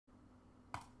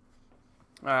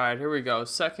Alright, here we go.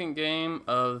 Second game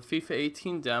of the FIFA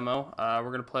 18 demo. We're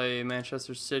going to play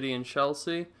Manchester City and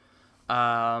Chelsea.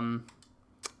 I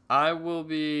will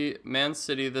be Man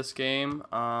City this game.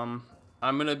 I'm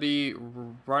going to be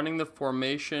running the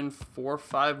formation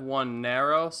 4-5-1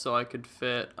 narrow so I could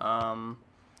fit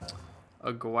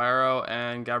Aguero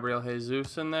and Gabriel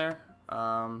Jesus in there.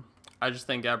 I just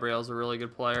think Gabriel's a really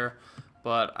good player,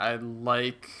 but I'd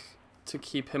like to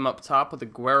keep him up top with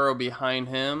Aguero behind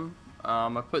him.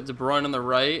 I put De Bruyne on the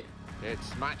right,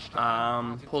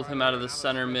 pulled him out of the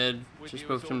center mid, just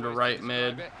moved him to right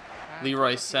mid.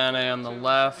 Leroy Sané on the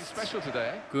left,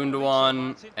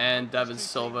 Gundogan and David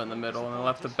Silva in the middle, and I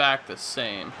left the back the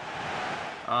same.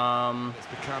 I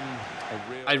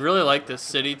really like this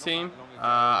City team.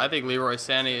 I think Leroy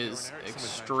Sané is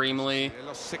extremely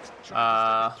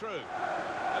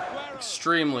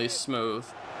smooth.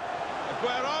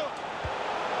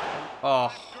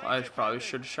 Oh, I probably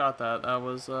should have shot that. That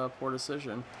was a poor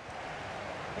decision.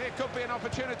 Here could be an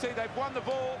opportunity. They've won the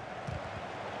ball.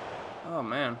 Oh,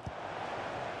 man.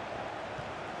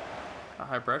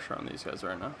 High pressure on these guys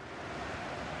right now.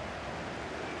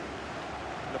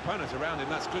 The opponents around him.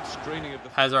 That's good screening of the...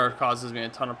 Hazard causes me a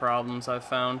ton of problems, I've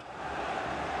found.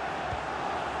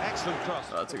 Excellent cross.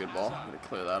 So that's a good ball. I'm going to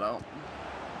clear that out.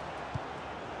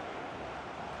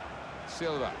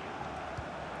 Silva.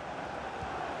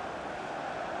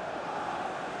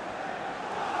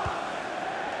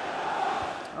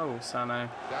 Oh, Sané.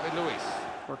 David Luiz.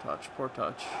 Poor touch, poor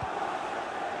touch.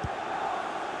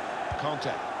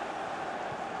 Conte.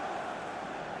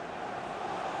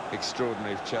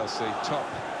 Extraordinary of Chelsea. Top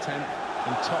 10th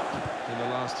and top in the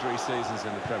last 3 seasons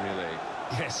in the Premier League.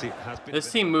 Yes, it has been.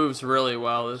 This team moves really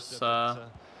well, this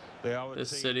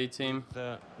City team.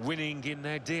 Winning in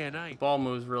their DNA. The ball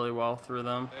moves really well through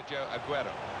them. Sergio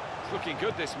Aguero. It's looking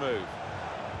good, this move.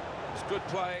 It's good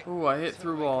play. Ooh, I hit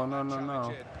through ball. No, no,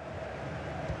 no.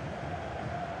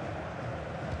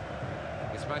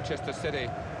 It's Manchester City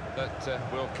that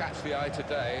will catch the eye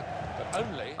today, but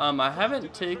only... I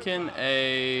haven't taken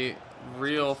a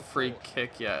real free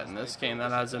kick yet in this game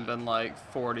that hasn't been like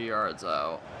 40 yards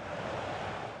out.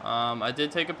 I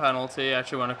did take a penalty.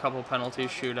 Actually won a couple penalty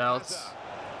shootouts.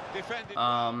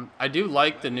 I do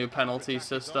like the new penalty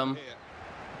system.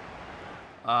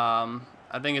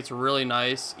 I think it's really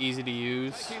nice, easy to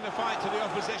use.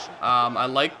 I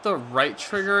like the right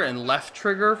trigger and left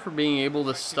trigger for being able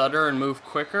to stutter and move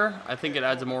quicker. I think it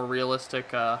adds a more realistic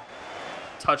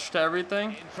touch to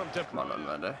everything. Come on,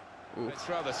 Monday. It's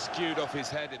rather skewed off his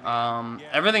head.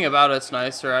 Everything about it's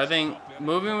nicer. I think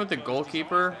moving with the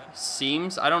goalkeeper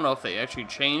seems, I don't know if they actually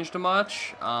changed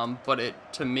much, but it,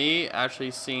 to me,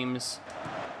 actually seems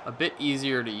a bit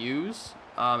easier to use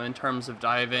in terms of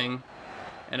diving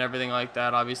and everything like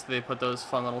that. Obviously, they put those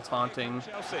fun little taunting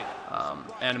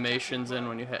animations in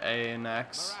when you hit A and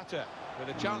X,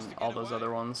 and all those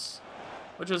other ones,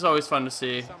 which is always fun to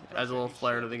see, adds a little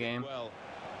flair to the game.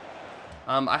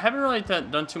 I haven't really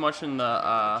done too much in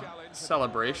the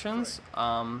celebrations.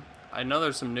 I know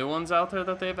there's some new ones out there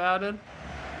that they've added.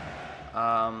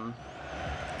 I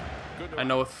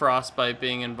know with Frostbite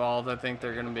being involved, I think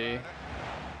they're going to be,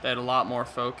 they had a lot more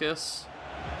focus.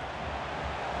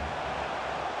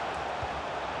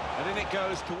 And then it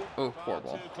goes to poor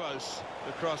ball. Too close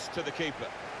across to the keeper.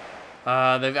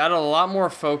 They've added a lot more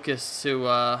focus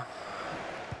to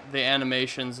the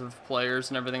animations of players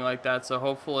and everything like that. So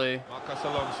hopefully,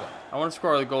 I want to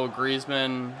score the goal.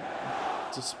 Griezmann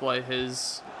display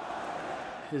his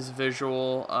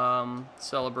visual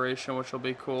celebration, which will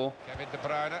be cool. Kevin De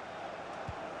Bruyne.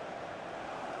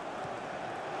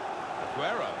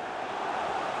 Aguero.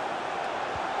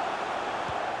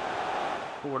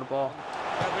 Oh, what a ball.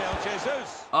 Gabriel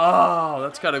Jesus. Oh,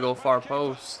 that's got to go far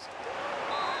post.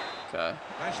 Okay.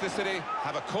 Manchester City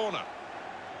have a corner.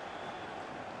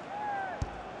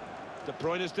 De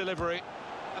Bruyne's delivery,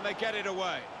 and they get it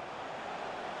away.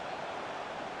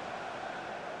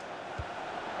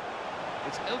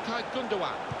 It's Ilkay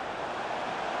Gundogan.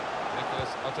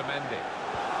 Nicolas Otamendi.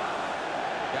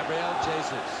 Gabriel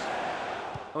Jesus.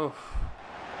 Oof.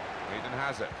 Eden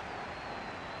Hazard.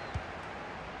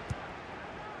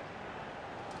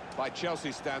 By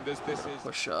Chelsea standards, this is...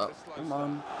 Push up. Come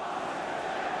on.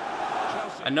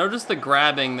 I noticed the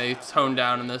grabbing they toned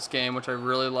down in this game, which I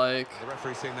really like. The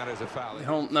referee's seeing that as a foul. They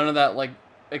don't, none of that like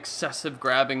excessive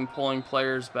grabbing, pulling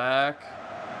players back.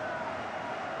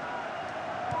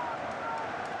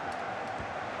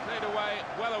 Played away,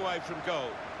 well away from goal.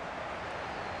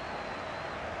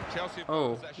 Chelsea.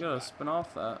 Oh, you gotta spin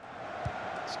off that.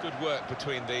 It's good work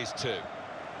between these two.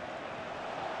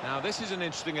 Now this is an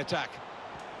interesting attack.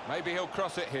 Maybe he'll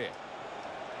cross it here.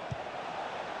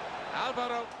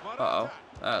 Alvaro Uh-oh. Morata.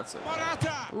 That's it.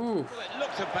 Morata. Ooh. Well, it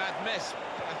looked a bad miss,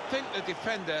 but I think the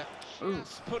defender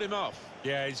just put him off.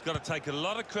 Yeah, he's got to take a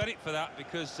lot of credit for that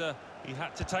because he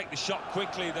had to take the shot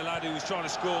quickly, the lad who was trying to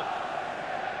score.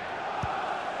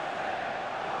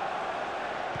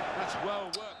 That's well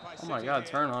worked by Oh my City God,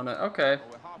 here. turn on it. Okay.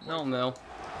 0-0.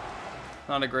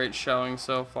 Not a great showing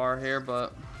so far here,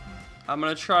 but I'm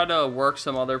going to try to work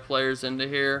some other players into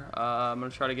here. I'm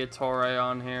going to try to get Torre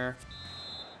on here.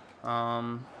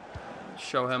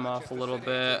 Show him off a little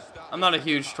bit. I'm not a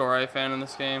huge Torre fan in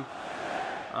this game.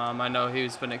 I know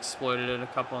he's been exploited in a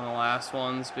couple of the last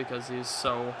ones because he's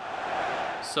so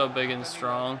big and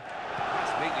strong.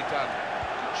 That's neatly done.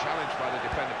 Good challenge by the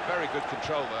defender. Very good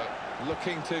control, though.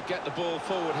 Looking to get the ball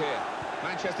forward here.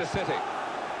 Manchester City.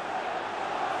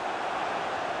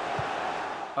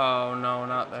 Oh, no,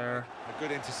 not there. A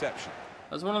good interception.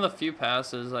 That was one of the few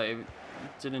passes I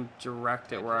didn't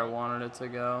direct it where I wanted it to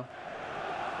go.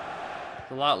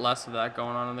 There's a lot less of that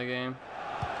going on in the game.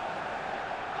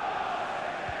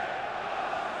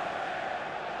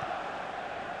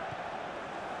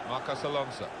 Marcos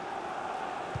Alonso.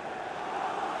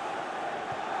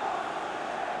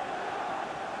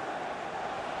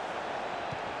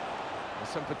 There's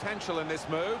some potential in this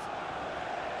move.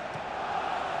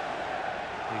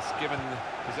 He's given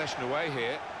possession away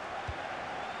here.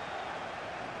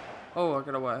 Oh, I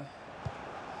got away.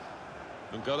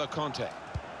 N'Golo Kanté.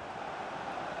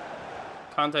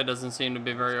 Conte doesn't seem to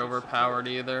be very overpowered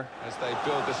either. As they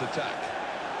build this attack.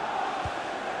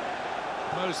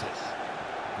 Moses.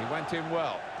 He went in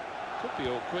well. Could be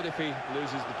awkward if he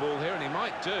loses the ball here, and he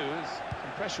might do. There's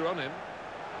some pressure on him.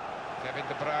 Kevin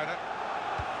De Bruyne.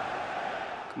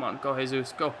 Come on, go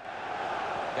Jesus, go.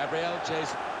 Gabriel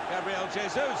Jesus.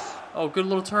 Oh, good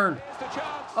little turn. Here's the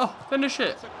chance. Oh, finish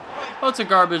it. Oh, it's a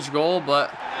garbage goal,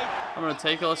 but I'm going to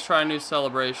take it. Let's try a new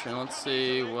celebration. Let's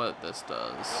see what this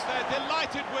does. They're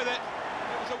delighted with it.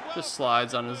 It was a Just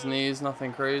slides on his knees,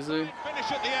 nothing crazy. finish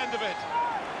at the end of it.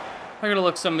 I'm going to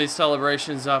look some of these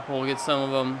celebrations up. We'll get some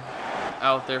of them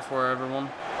out there for everyone.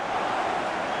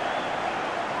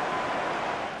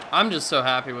 I'm just so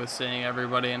happy with seeing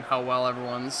everybody and how well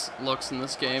everyone's looks in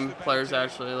this game. Players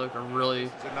actually look a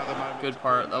really good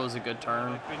part. That was a good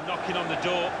turn. Been knocking on the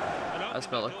door.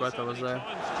 Azpilicueta was there.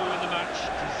 During the match,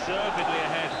 deservedly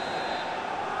ahead.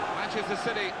 Manchester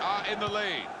City are in the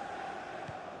lead.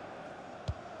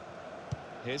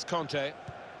 Here's Kanté.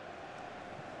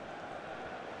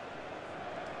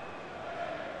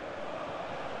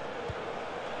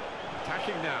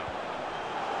 Attacking now.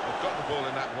 They've got the ball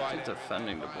in that wide.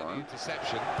 Defending De Bruyne.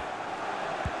 Interception.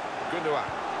 Gundogan.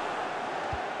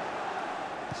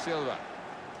 Silva.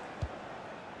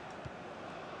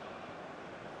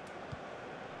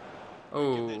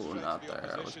 Oh, not there.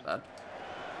 That was bad.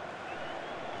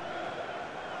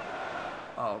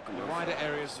 Oh, come on. Wider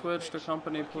areas. Switch to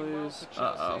company, please.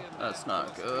 Uh-oh, that's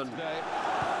not good.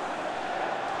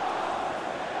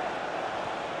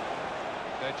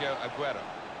 Sergio Aguero.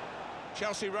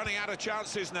 Chelsea running out of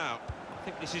chances now. I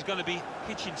think this is going to be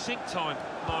kitchen sink time,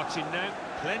 Martin, now.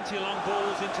 Plenty of long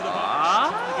balls into the box.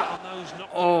 Trying to get on those knockdowns.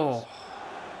 Oh.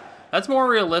 That's more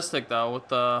realistic, though, with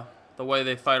the way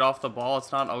they fight off the ball.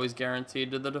 It's not always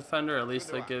guaranteed to the defender. At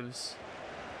least it gives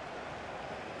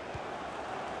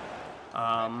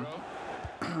the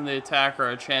attacker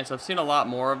a chance. I've seen a lot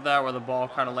more of that where the ball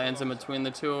kind of lands in between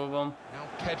the two of them, Now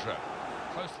Pedro.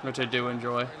 Close to which I do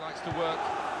enjoy. he likes to work.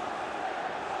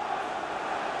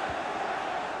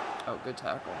 Oh, good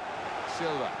tackle.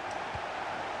 Silva.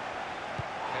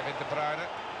 Kevin De Bruyne.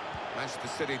 Manchester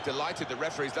City delighted the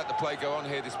referees let the play go on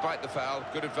here despite the foul.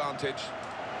 Good advantage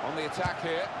on the attack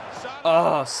here.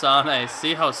 Oh, Sane.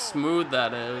 See how smooth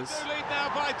that is. Lead now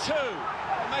by 2.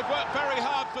 And they've worked very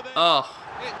hard for this. Oh,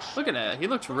 look at that. He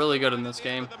looks really good in this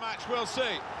game. The match, we'll see.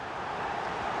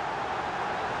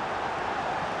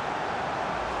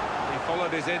 He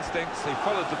followed his instincts. He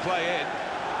followed the play in.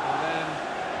 And then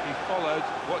he followed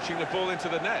watching the ball into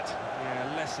the net.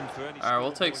 Yeah, lesson for any. All right,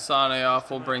 we'll take Sane off.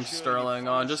 We'll bring Sterling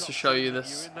on just to show you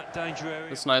this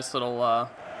nice little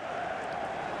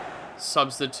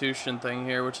substitution thing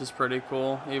here, which is pretty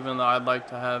cool. Even though I'd like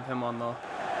to have him on the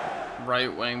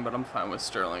right wing, but I'm fine with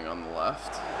Sterling on the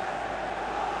left.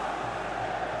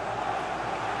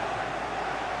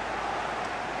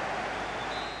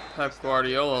 Pep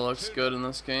Guardiola looks good in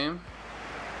this game.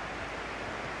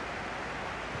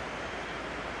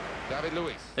 David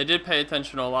Luiz. They did pay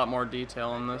attention to a lot more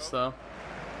detail in this, though.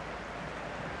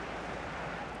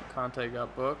 Conte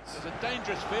got booked. There's a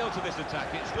dangerous feel to this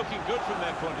attack. It's looking good from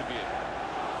their point of view.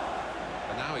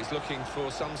 And now he's looking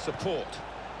for some support.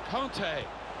 Conte.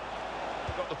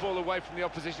 Got the ball away from the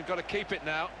opposition, got to keep it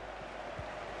now.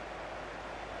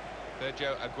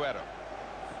 Sergio Aguero.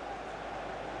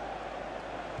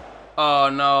 Oh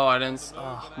no, I didn't.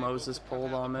 Oh, Moses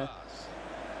pulled on me.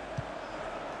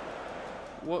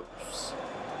 Whoops.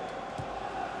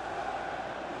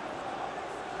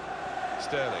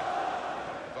 Sterling.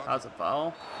 That's a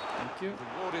foul. Thank you.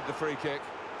 Rewarded the free kick.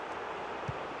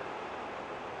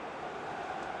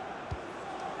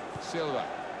 Silva.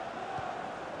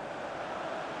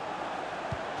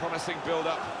 Promising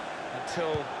build-up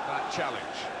until that challenge.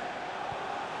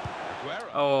 Aguero.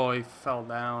 Oh, he fell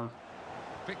down.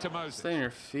 Victor Moses. Stay on your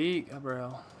feet,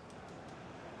 Gabriel.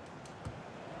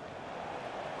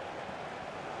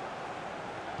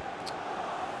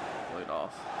 Played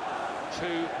off.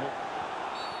 Two.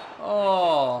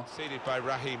 Oh. Seeded by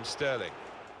Raheem Sterling.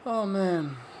 Oh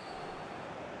man.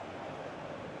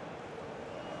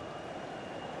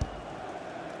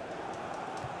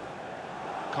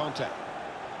 Conte.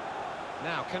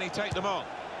 Now, can he take them on?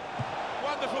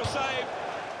 Wonderful save.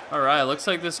 All right, looks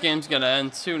like this game's gonna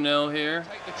end 2-0 here.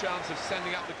 Take the chance of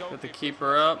sending up the goalkeeper. Get the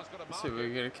keeper up. Let's see if we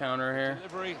can get a counter here.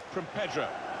 Delivery from Pedro.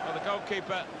 Well, the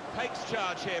goalkeeper takes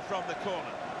charge here from the corner.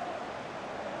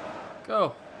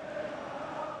 Go.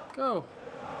 Go.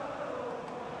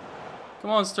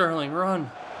 Come on, Sterling,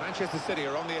 run. Manchester City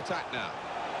are on the attack now.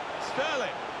 Sterling.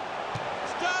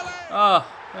 Sterling. Ah,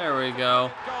 there we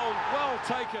go. Goal well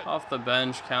taken. Off the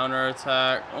bench, counter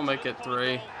attack. We'll make it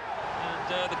 3.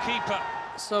 And the keeper.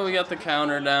 So we got the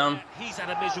counter down. He's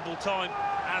had a miserable time,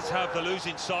 as have the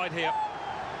losing side here.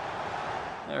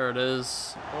 There it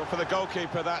is. Well, for the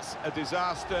goalkeeper, that's a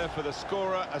disaster. For the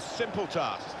scorer, a simple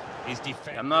task. His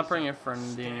defense. I'm not bringing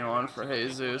Fernandinho on for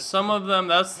Jesus. Some of them,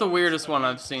 that's the weirdest one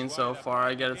I've seen so far.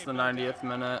 I get it's the 90th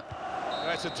minute.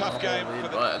 It's a tough game.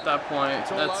 But at that point,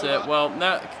 that's it. Well,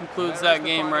 that concludes that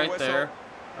game right there.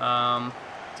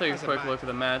 Take a quick look at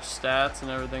the match stats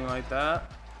and everything like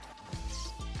that.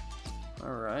 All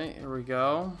right, here we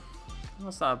go.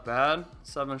 That's not bad.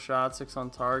 7 shots, 6 on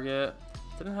target.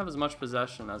 Didn't have as much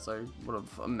possession as I would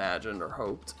have imagined or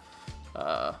hoped.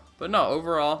 But no,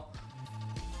 overall,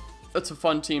 it's a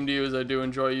fun team to use. I do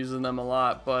enjoy using them a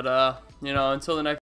lot. But, you know, until the next